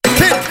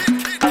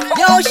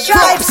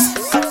stripes.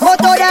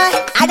 Motoda,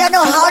 I don't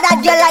know how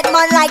that girl like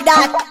man like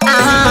that.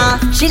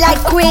 She like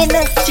Queen,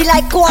 she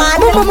like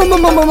Kwan.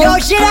 Yo,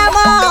 she like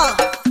more.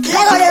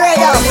 Let go the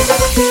rhythm.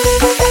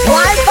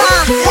 One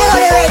bar, let go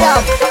the rhythm.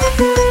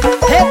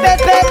 Hip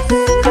hip hip.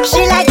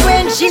 She like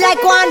Queen, she like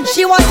Kwan.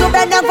 She wants to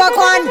bend down for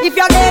Kwan. If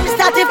your name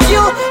starts with Q,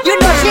 you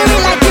know she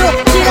will like you.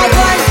 She like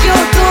 1 Q,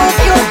 2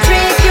 Q, 3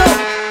 Q.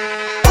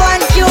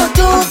 1 Q,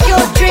 2 Q,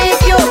 3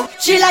 Q.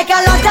 She like a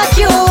lot of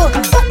Q,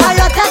 a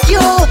lot of Q.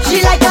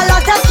 She like a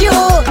lot of Q,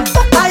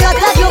 a lot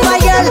of Q, my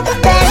girl.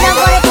 Bend down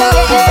for the Q,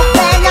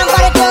 bend down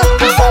for the Q,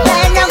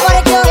 bend down for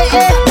the Q,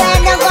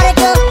 bend down for the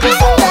Q,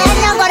 bend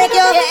down for the Q,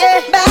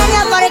 bend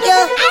down for the Q,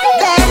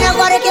 bend down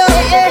for the Q.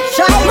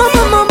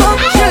 Mama,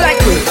 she like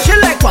Queen, she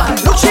like one.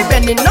 Look, she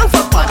bending down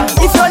for one.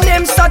 If your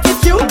name starts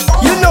with you,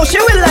 you know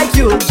she will like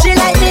you. She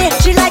like me,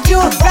 she like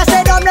you. Reste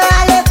d'homme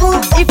allez-vous.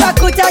 If I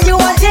could tell you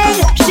one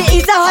thing, she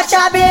is a hot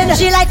chabin.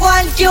 She like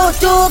 1 Q,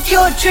 2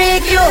 Q, 3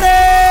 Q.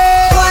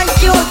 1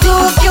 Q,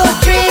 2 Q,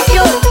 3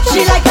 Q.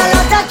 She like a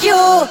lot of Q,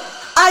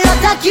 a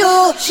lot of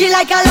Q. She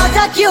like a lot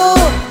of Q,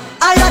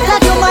 a lot of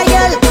Q, my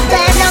girl.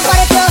 Bend down for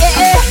the Q,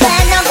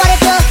 bend down for the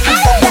Q,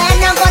 bend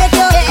down for the Q,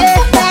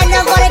 bend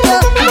down for the Q,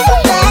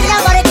 bend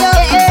down for the Q,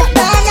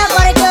 bend down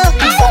for the Q,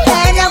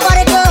 bend down for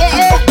the Q,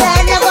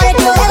 bend down for the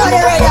Q. Let go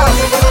the rhythm.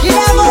 You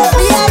know more,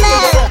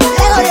 BML.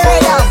 Let go the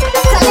rhythm.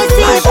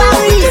 Tennessee,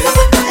 Paris.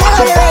 Let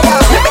go the rhythm.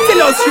 Let me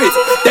tell you straight,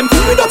 them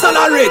things we don't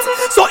tolerate.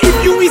 So if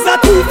you is a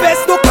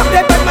two-faced, no come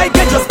there by my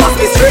get, just pass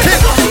me straight.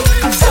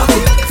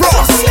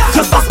 Frost,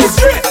 just pass me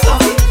straight.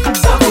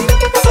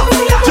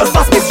 Just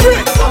pass me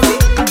straight.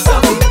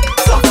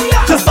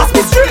 Just pass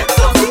me straight.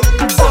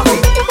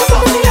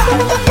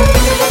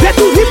 They're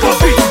too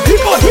hypocrite.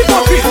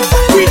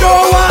 We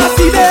don't wanna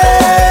see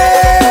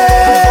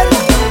them.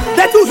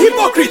 They're too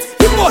hypocrite.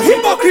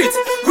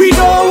 We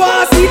don't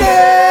wanna see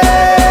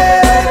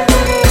them.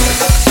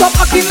 Stop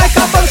acting like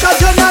a bunch of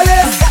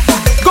journalists,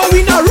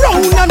 going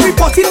around and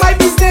reporting my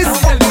business.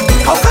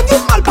 How can you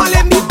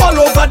malpale me all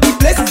over the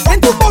place,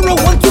 and tomorrow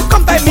want to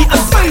come by me and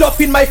smile up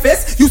in my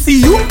face? You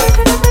see you,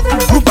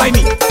 move by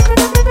me.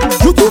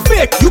 You too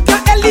fake, you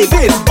can't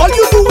elevate. All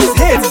you do is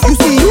hate. You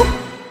see you,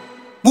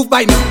 move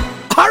by me.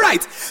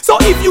 Alright, so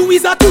if you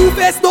is a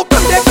two-faced, don't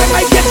come there by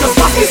my get, just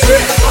pass me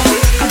straight.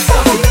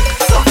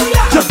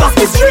 Just pass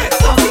me straight.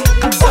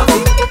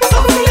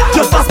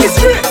 Just pass me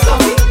straight.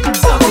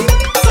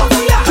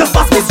 Just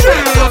pass me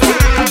straight.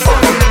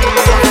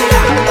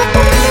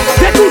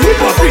 They're too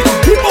hypocrite.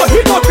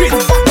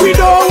 We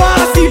don't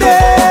wanna see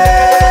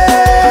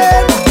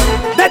them.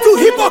 They're too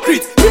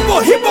hypocrite.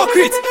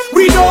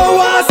 We don't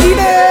wanna see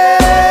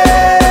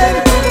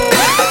them.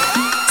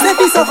 Ces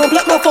filles sont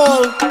complètement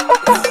folles.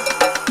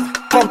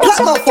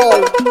 Complètement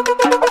folles.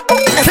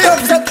 Est-ce que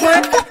vous êtes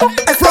prêts?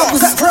 Est-ce que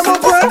vous êtes vraiment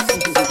prêts?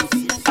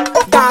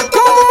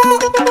 D'accord.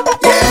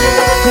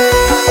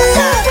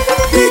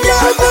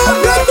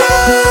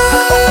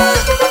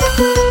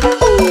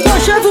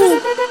 Penchez-vous,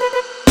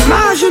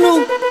 main à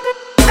genoux.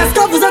 Est-ce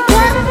que vous êtes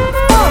prêts?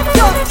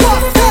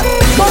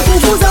 Bon coup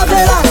vous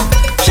avez là,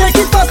 shake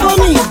it fast for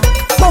me.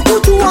 Bon coup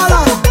tout à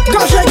là,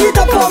 quand je dis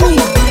t'as for me.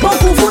 Bon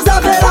coup vous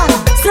avez là,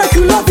 c'est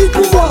que la vie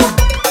pour moi.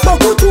 Bon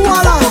coup tout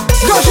à là,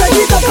 quand je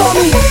dis t'as for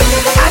me.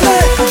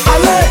 Allez,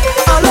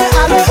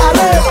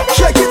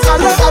 shake it,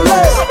 allez,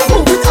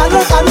 move it,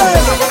 allez,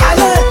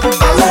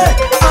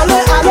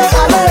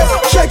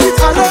 shake it,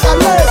 allez,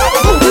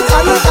 move it,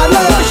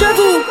 allez. Chez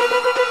vous,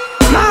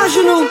 main à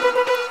genoux.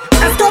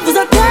 Est-ce que vous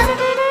êtes prêts?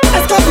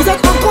 Est-ce que vous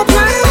êtes encore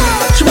prêts?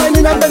 She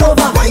winding up and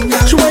over,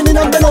 she winding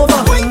up and over.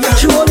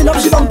 She rolling up,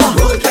 she bumper,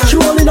 she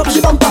rolling up,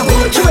 she bumper.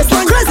 She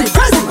waistline crazy.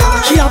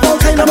 She have all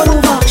kind of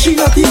maneuver. She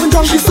not even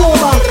drunk, she's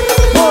sober.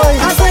 Boy,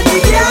 I said the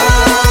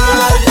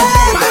girl,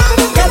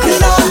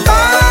 getting on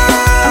board.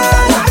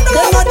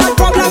 They know that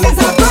problem is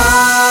a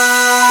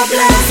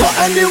problem. So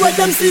anyway,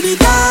 them see the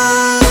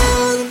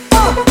down.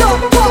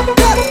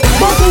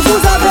 Beaucoup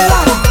vous avez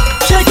là,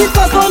 shake it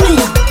fast for me.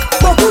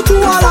 Beaucoup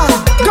tout à là,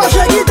 quand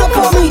shake it up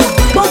for me.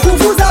 Beaucoup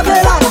vous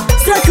avez là,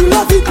 c'est que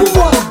la vie pour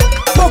moi.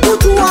 Beaucoup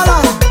tout à là,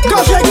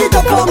 quand shake it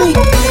up for me.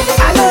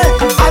 Allez,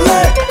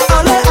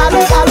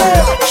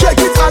 shake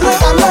it, allez,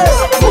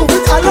 move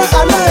it,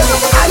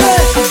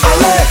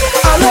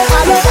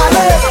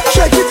 allez,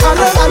 shake it,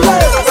 allez,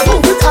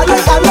 move it,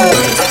 allez.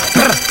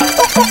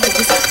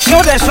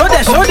 Show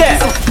that.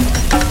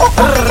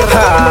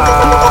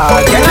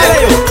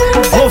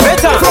 Mauvais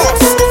temps,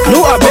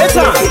 nous à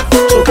béton.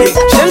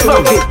 Jeune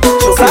femme,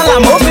 ça la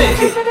mauvais.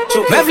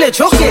 Mais v'lez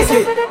choquer.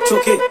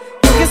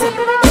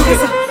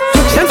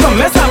 Jeune femme,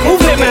 mais ça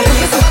ouvre les mains.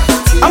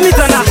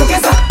 Amitana,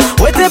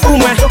 ouais t'es pour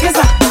moi.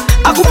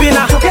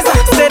 Akupina,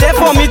 stay there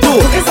for me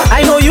too.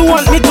 I know you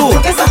want me too.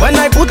 When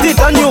I put it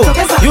on you,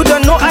 you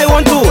don't know I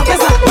want to.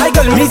 My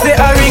girl, me say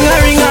a ring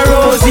a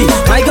rosy.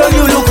 My girl,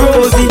 you look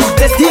rosy,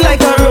 tasty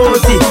like a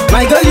rosy.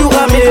 My girl, you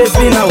amaze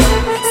me now.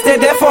 Stay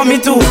there for me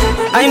too.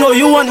 I know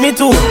you want me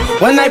too.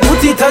 When I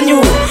put it on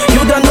you,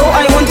 you don't know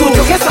I want to.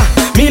 Chokesa,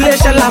 mile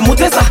shela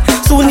mutesa,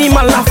 suni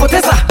mala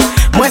fotesa.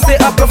 Moi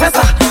c'est un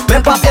professeur,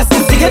 même pas pièce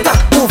instigator.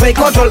 Move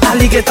control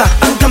alligator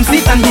and come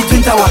sit and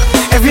between tower.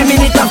 Every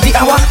minute of the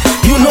hour,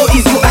 you know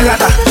is you a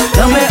rather.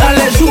 Dans mes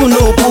allées, you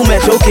know pour me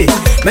choquer.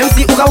 Même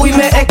si ouka oui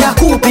me eka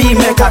coupi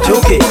me ka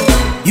choquer.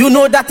 You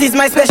know that is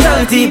my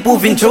specialty,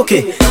 proving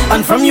choquer.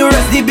 And from you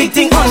rest the big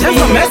thing on me.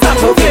 J'aime me ça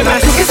choquer, man.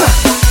 Choquer ça,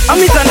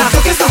 amitana.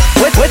 Choquer ça,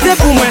 wait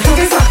pour moi.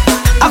 Choquer ça,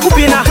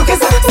 akupina. Choquer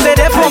ça, stay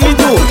there for me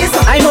too.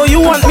 I know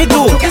you want me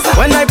to.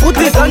 When I put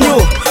it on you,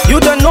 you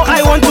don't know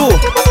I want to.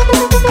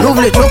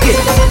 L'ouvre choquer,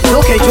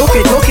 choquer,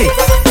 choquer, choquer,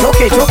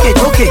 choquer, choquer,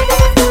 choquer.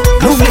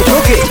 L'ouvre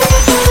choquer.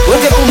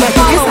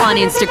 Follow on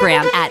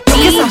Instagram at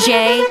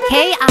DJKIDDFROST.